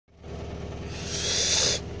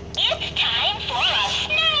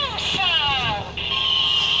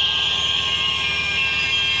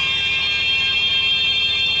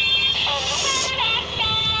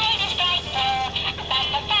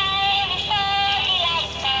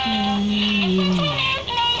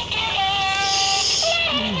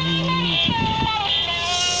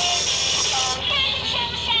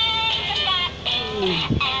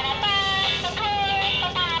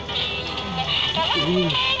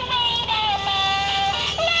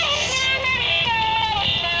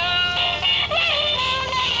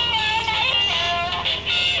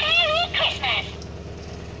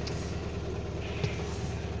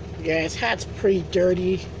Yeah, his hat's pretty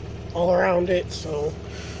dirty all around it, so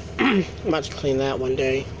I'm about to clean that one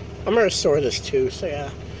day. I'm gonna restore this too, so yeah.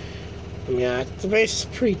 Yeah, the base is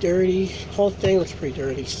pretty dirty. The whole thing looks pretty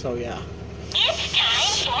dirty, so yeah. It's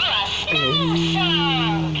time for a snow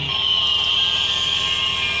song.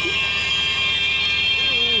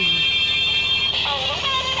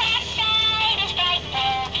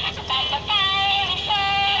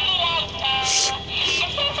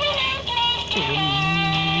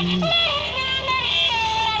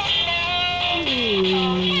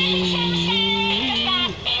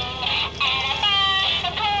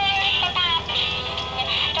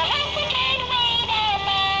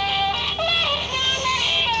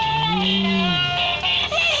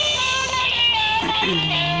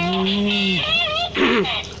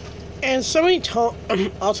 And somebody told,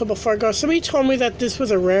 also before I go, somebody told me that this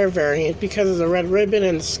was a rare variant because of the red ribbon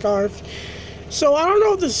and the scarf. So I don't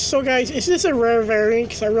know if this, so guys, is this a rare variant?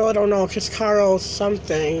 Because I really don't know, because Carl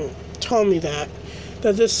something told me that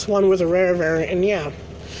this one was a rare variant, and yeah.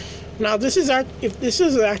 Now this is, if this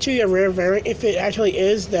is actually a rare variant, if it actually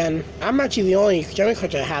is, then I'm actually the only Gemmy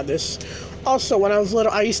collector that had this. Also, when I was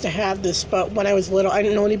little, I used to have this, but when I was little, I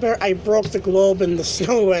didn't know any better. I broke the globe and the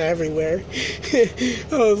snow went everywhere.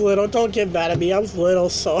 I was little. Don't get mad at me. I was little,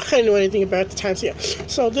 so I didn't know anything about it at the time. So, yeah.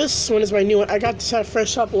 So this one is my new one. I got this at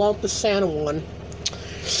fresh up along with the Santa one.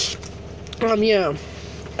 Yeah.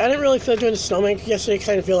 I didn't really feel like doing the snowman yesterday because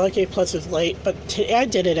I didn't feel like it, plus it was late. But today I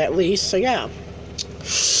did it at least, so yeah.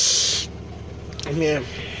 Yeah.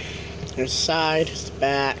 There's the side, the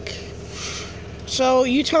back. So,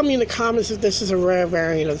 you tell me in the comments if this is a rare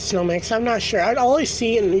variant of the snowman, because I'm not sure. I'd always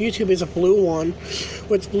see it on YouTube is a blue one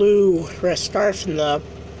with blue red scarf and the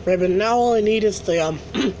ribbon. Now all I need is the,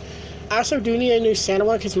 I also do need a new Santa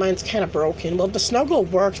one because mine's kind of broken. Well, the snow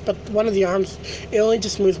globe works, but one of the arms, it only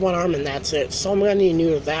just moves one arm and that's it. So I'm going to need a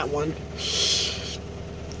new of that one.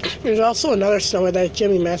 There's also another snowman that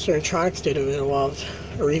Gemmy Master Electronics did a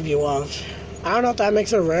review of. I don't know if that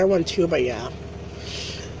makes it a rare one too, but yeah.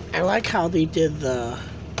 I like how they did the,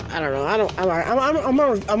 I don't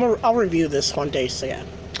know, I'll review this one day, so yeah.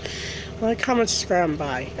 Like, comment, subscribe, and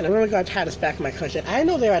buy. And I'm really glad to have this back in my collection. I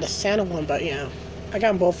know they had a Santa one, but yeah. I got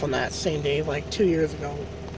them both on that same day, like 2 years ago.